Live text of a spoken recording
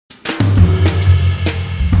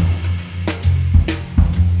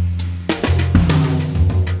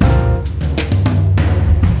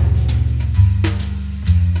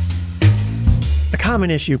common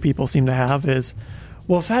issue people seem to have is,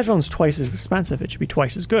 well, if a headphone's twice as expensive, it should be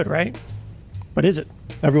twice as good, right? But is it?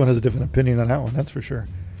 Everyone has a different opinion on that one, that's for sure.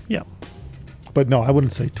 Yeah. But no, I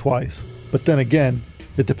wouldn't say twice. But then again,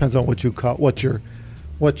 it depends on what you call what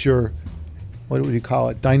would you call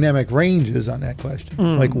it? Dynamic range is on that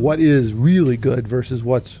question. Like what is really good versus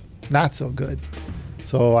what's not so good.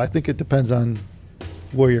 So I think it depends on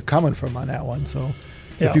where you're coming from on that one. So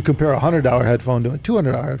if you compare a $100 headphone to a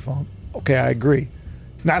 $200 headphone, okay, I agree.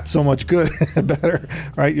 Not so much good, better,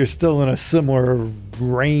 right? You're still in a similar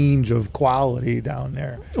range of quality down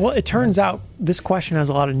there. Well, it turns out this question has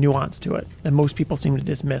a lot of nuance to it that most people seem to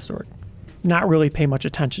dismiss or not really pay much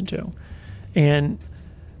attention to. And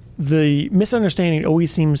the misunderstanding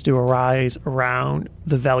always seems to arise around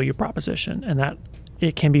the value proposition and that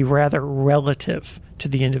it can be rather relative to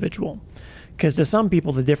the individual. Because to some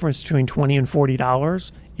people, the difference between $20 and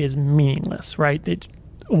 $40 is meaningless, right?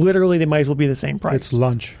 Literally, they might as well be the same price. It's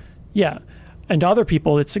lunch. Yeah. And to other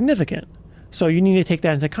people, it's significant. So you need to take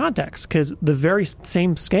that into context because the very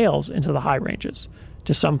same scales into the high ranges.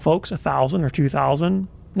 To some folks, 1,000 or 2,000,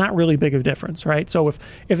 not really big of a difference, right? So if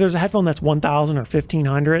there's a headphone that's 1,000 or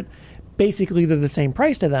 1,500, basically they're the same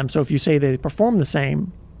price to them. So if you say they perform the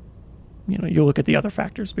same, you look at the other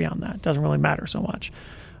factors beyond that. It doesn't really matter so much.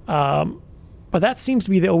 But that seems to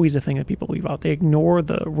be always the thing that people leave out. They ignore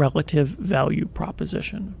the relative value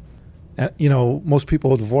proposition. Most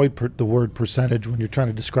people avoid the word percentage when you're trying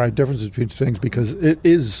to describe differences between things because it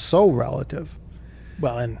is so relative.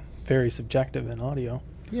 Well, and very subjective in audio.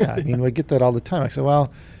 Yeah, I mean, we get that all the time. I say,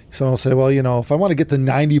 well, someone will say, well, if I want to get to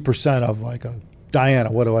 90% of like a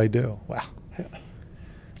Diana, what do I do? Well,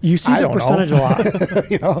 you see the percentage a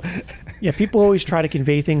lot. Yeah, people always try to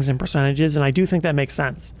convey things in percentages, and I do think that makes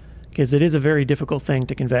sense. Because it is a very difficult thing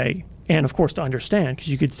to convey and, of course, to understand. Because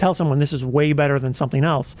you could tell someone this is way better than something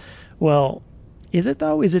else. Well, is it,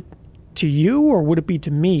 though? Is it to you or would it be to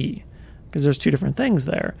me? Because there's two different things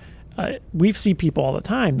there. We see people all the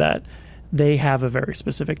time that they have a very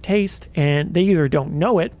specific taste and they either don't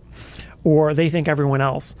know it or they think everyone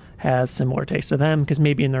else has similar taste to them because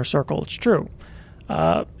maybe in their circle it's true.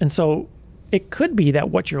 And so it could be that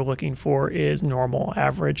what you're looking for is normal,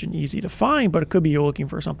 average, and easy to find, but it could be you're looking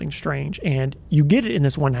for something strange, and you get it in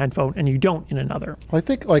this one headphone, and you don't in another. Well, I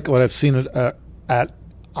think like what I've seen at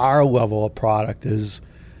our level of product is,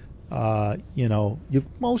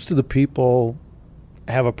 most of the people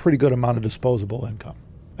have a pretty good amount of disposable income.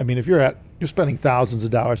 I mean, if you're spending thousands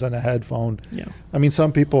of dollars on a headphone. Yeah. I mean,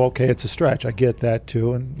 some people, okay, it's a stretch. I get that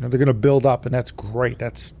too, and they're going to build up, and that's great.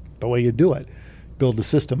 That's the way you do it. Build the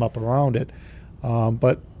system up around it.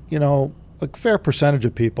 But, a fair percentage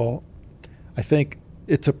of people, I think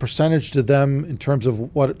it's a percentage to them in terms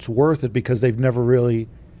of what it's worth it because they've never really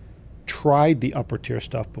tried the upper tier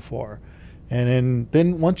stuff before. And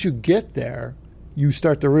then once you get there, you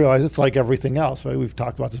start to realize it's like everything else. Right? We've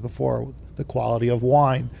talked about this before, the quality of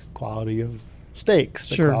wine, quality of steaks,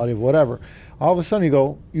 the quality of whatever. All of a sudden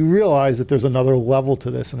you realize that there's another level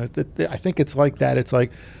to this. And I think it's like that. It's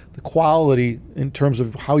like the quality in terms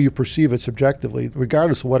of how you perceive it subjectively,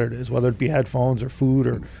 regardless of what it is, whether it be headphones or food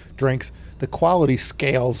or drinks, the quality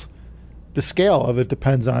scales. The scale of it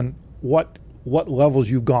depends on what levels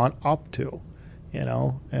you've gone up to,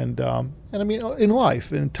 and I mean in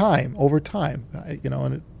life, in time, over time,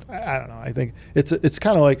 and I don't know. I think it's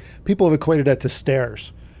kind of like people have equated that to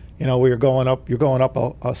stairs, where you're going up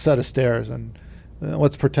a set of stairs, and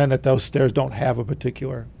let's pretend that those stairs don't have a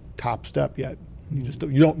particular top step yet.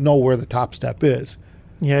 You don't know where the top step is.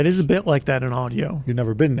 Yeah, it is a bit like that in audio. You've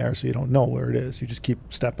never been there, so you don't know where it is. You just keep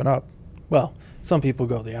stepping up. Well, some people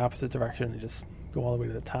go the opposite direction and just go all the way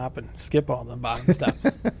to the top and skip all the bottom steps.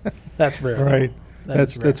 That's rare. Right.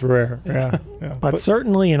 That's rare. Yeah. But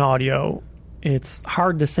certainly in audio, it's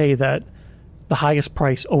hard to say that the highest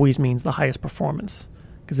price always means the highest performance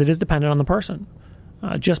because it is dependent on the person.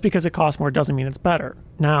 Just because it costs more doesn't mean it's better.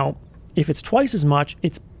 Now, if it's twice as much,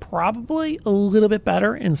 it's probably a little bit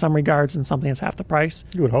better in some regards than something that's half the price.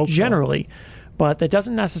 You would hope generally, but that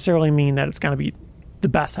doesn't necessarily mean that it's going to be the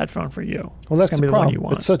best headphone for you. Well, that's the problem. One you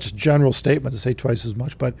want. It's such a general statement to say twice as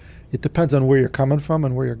much, but it depends on where you're coming from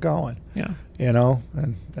and where you're going. Yeah.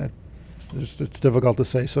 And it's difficult to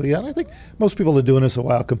say. So, yeah, and I think most people that are doing this a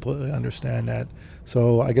while completely understand that.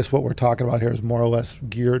 So I guess what we're talking about here is more or less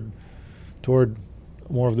geared toward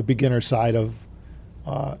more of the beginner side of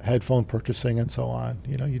headphone purchasing and so on.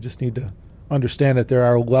 You just need to understand that there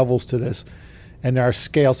are levels to this and there are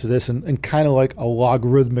scales to this and kind of like a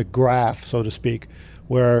logarithmic graph, so to speak,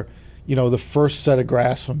 where, the first set of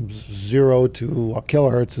graphs from 0 to a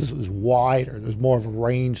kilohertz is wider. There's more of a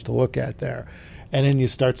range to look at there. And then you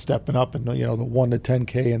start stepping up in the 1 to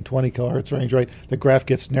 10K and 20 kilohertz range, right? The graph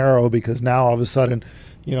gets narrow because now all of a sudden,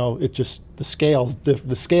 it just the scale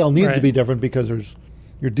needs to be different because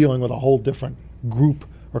you're dealing with a whole different group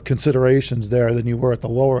or considerations there than you were at the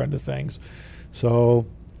lower end of things. So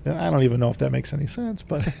I don't even know if that makes any sense,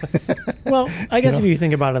 but well, I guess if you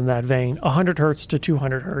think about it in that vein, 100 hertz to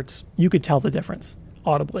 200 hertz, you could tell the difference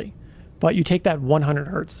audibly. But you take that 100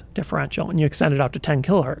 hertz differential and you extend it out to 10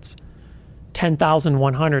 kilohertz.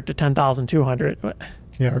 10,100 to 10,200.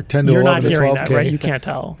 Yeah, or 10 to you're 11 not to hearing 12K. that, right? You can't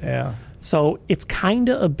tell. Yeah. So it's kind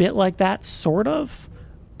of a bit like that, sort of,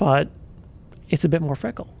 but it's a bit more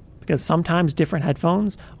fickle because sometimes different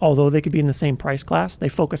headphones, although they could be in the same price class, they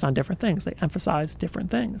focus on different things. They emphasize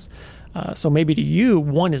different things. So maybe to you,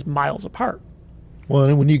 one is miles apart. Well,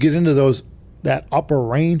 and when you get into that upper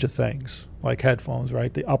range of things, like headphones,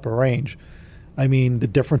 right? The upper range. I mean, the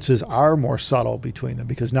differences are more subtle between them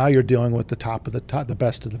because now you're dealing with the top of the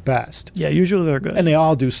best of the best. Yeah, usually they're good. And they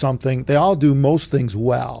all do something. They all do most things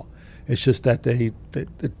well. It's just that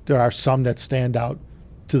there are some that stand out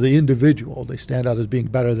to the individual. They stand out as being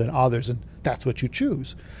better than others, and that's what you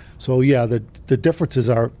choose. So yeah, the differences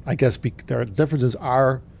are, I guess,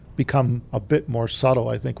 become a bit more subtle.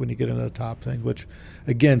 I think when you get into the top thing, which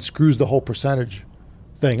again screws the whole percentage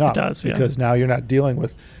thing up. It does, yeah. Because now you're not dealing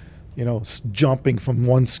with jumping from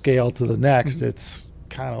one scale to the next. Mm-hmm. It's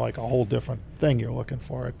kind of like a whole different thing you're looking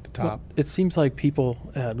for at the top. Well, it seems like people,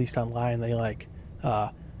 at least online, they like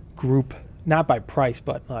group, not by price,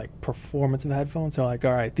 but like performance of headphones. They're like,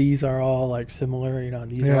 all right, these are all like similar,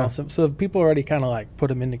 and these are all so people already kind of like put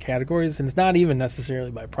them into categories, and it's not even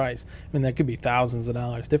necessarily by price. I mean, there could be thousands of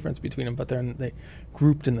dollars difference between them, but they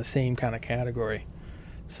grouped in the same kind of category.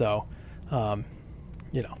 So,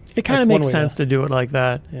 it kind of makes sense to do it like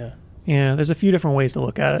that. Yeah. Yeah, there's a few different ways to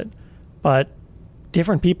look at it, but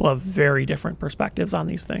different people have very different perspectives on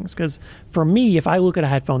these things. Because for me, if I look at a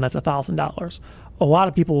headphone that's $1,000, a lot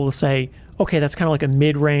of people will say, okay, that's kind of like a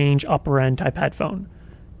mid-range, upper-end type headphone.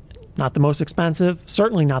 Not the most expensive,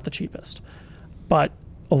 certainly not the cheapest. But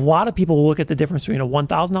a lot of people will look at the difference between a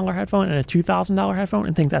 $1,000 headphone and a $2,000 headphone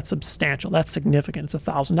and think that's substantial. That's significant. It's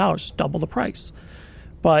 $1,000, it's double the price.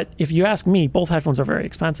 But if you ask me, both headphones are very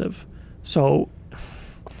expensive. So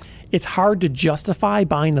it's hard to justify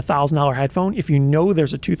buying the $1,000 headphone if you know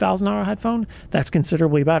there's a $2,000 headphone that's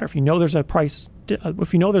considerably better. If you know there's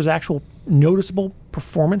there's actual noticeable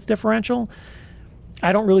performance differential,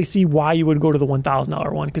 I don't really see why you would go to the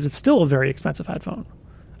 $1,000 one because it's still a very expensive headphone.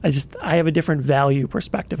 I have a different value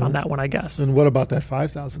perspective on that one, I guess. And what about that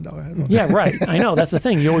 $5,000 headphone? Yeah, right. I know. That's the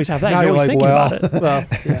thing. You always have that. Now you're always thinking about it. Well,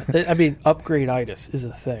 yeah. I mean, upgrade-itis is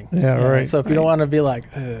a thing. Yeah, right. So if you don't want to be like,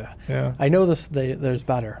 yeah. I know there's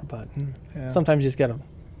better, but sometimes you just get them.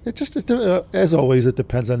 It just, as always, it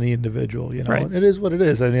depends on the individual. Right. It is what it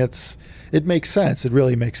is. I mean, it makes sense. It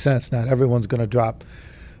really makes sense. Not everyone's going to drop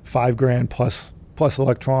 $5,000 plus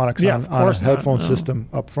electronics on a headphone system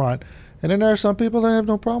up front. And then there are some people that have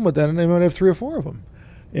no problem with that, and they might have 3 or 4 of them.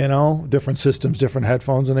 Different systems, different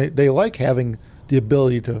headphones, and they like having the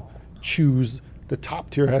ability to choose the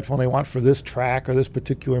top tier headphone they want for this track or this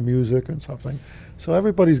particular music and something. So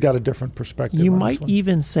everybody's got a different perspective. You might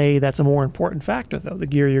even say that's a more important factor, though, the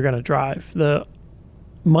gear you're going to drive, the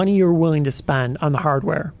money you're willing to spend on the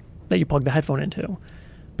hardware that you plug the headphone into.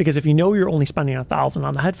 Because if you know you're only spending $1,000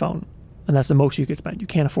 on the headphone, and that's the most you could spend. You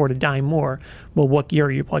can't afford a dime more. Well, what gear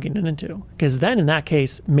are you plugging it into? Because then in that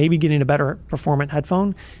case, maybe getting a better performant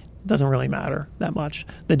headphone doesn't really matter that much.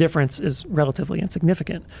 The difference is relatively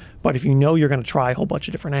insignificant. But if you know you're going to try a whole bunch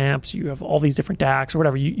of different amps, you have all these different DACs or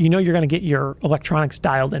whatever, you know you're going to get your electronics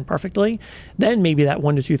dialed in perfectly, then maybe that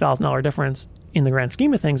 $1,000 to $2,000 difference in the grand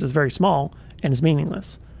scheme of things is very small and is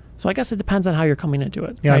meaningless. So I guess it depends on how you're coming into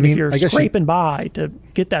it. Yeah, right? I mean, if you're scraping by to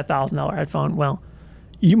get that $1,000 headphone, well,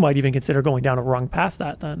 you might even consider going down a rung past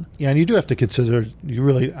that then. Yeah, and you do have to consider,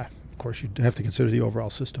 of course, you have to consider the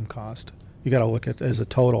overall system cost. You got to look at it as a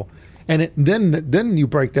total. And then you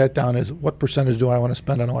break that down as what percentage do I want to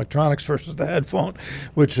spend on electronics versus the headphone,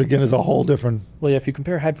 which again is a whole different. Well, yeah, if you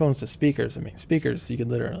compare headphones to speakers, I mean, speakers, you could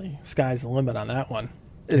literally, sky's the limit on that one.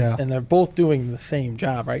 And they're both doing the same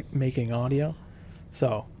job, right? Making audio.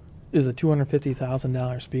 So is a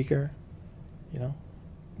 $250,000 speaker,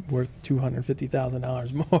 worth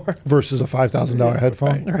 $250,000 more versus a $5,000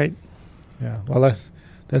 headphone. Right. Yeah. Well,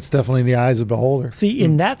 that's definitely in the eyes of the beholder. See,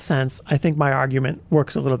 in that sense, I think my argument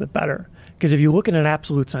works a little bit better. Because if you look in an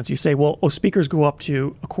absolute sense, you say, well, speakers go up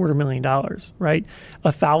to $250,000, right?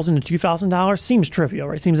 $1,000 to $2,000 seems trivial,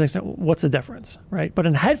 right? Seems like, what's the difference, right? But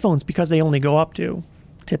in headphones, because they only go up to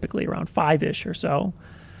typically around 5-ish or so,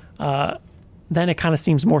 then it kind of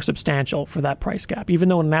seems more substantial for that price gap, even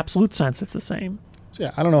though in an absolute sense it's the same. So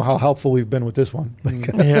yeah, I don't know how helpful we've been with this one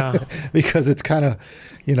because, because it's kind of,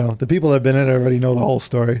 the people that have been in it already know the whole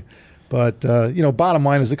story. But, bottom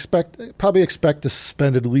line is probably expect to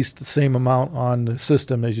spend at least the same amount on the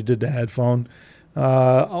system as you did the headphone.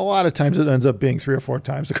 A lot of times it ends up being 3 or 4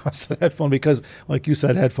 times the cost of the headphone because, like you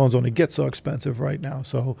said, headphones only get so expensive right now.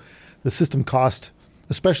 So the system cost,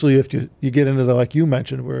 especially if you get into like you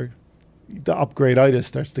mentioned, where the upgrade-itis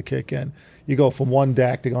starts to kick in. You go from one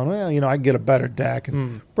DAC to going, well, I can get a better DAC.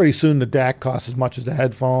 And pretty soon the DAC costs as much as the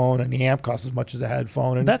headphone and the amp costs as much as the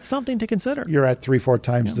headphone. And that's something to consider. You're at 3-4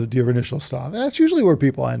 times your initial stuff. And that's usually where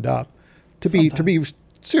people end up to be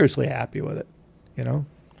seriously happy with it,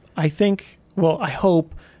 I think, I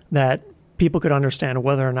hope that people could understand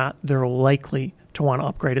whether or not they're likely to want to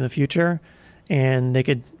upgrade in the future, and they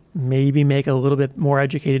could maybe make a little bit more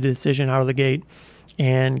educated decision out of the gate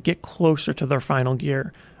and get closer to their final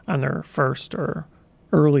gear on their first or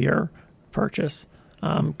earlier purchase.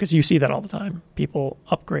 Because you see that all the time. People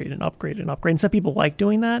upgrade and upgrade and upgrade. And some people like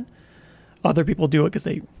doing that. Other people do it because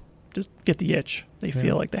they just get the itch. They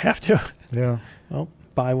feel like they have to. Yeah. Well,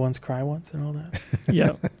 buy once, cry once, and all that.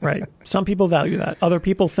 Yeah, right. Some people value that. Other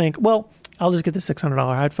people think, well, I'll just get the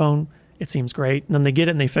 $600 headphone. It seems great. And then they get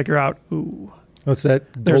it and they figure out, ooh, what's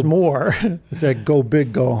that? There's more. It's that go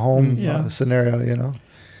big, go home scenario,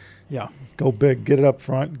 Yeah. Go big, get it up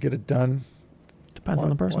front, get it done. Depends on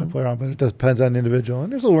the person. Play around, but it depends on the individual.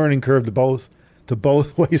 And there's a learning curve to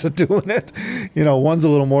both ways of doing it. One's a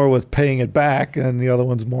little more with paying it back, and the other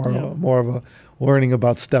one's more of a learning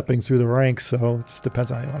about stepping through the ranks. So it just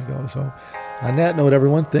depends on how you want to go. So on that note,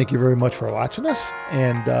 everyone, thank you very much for watching us,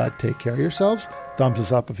 and take care of yourselves. Thumbs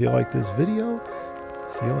us up if you like this video.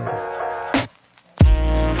 See you later.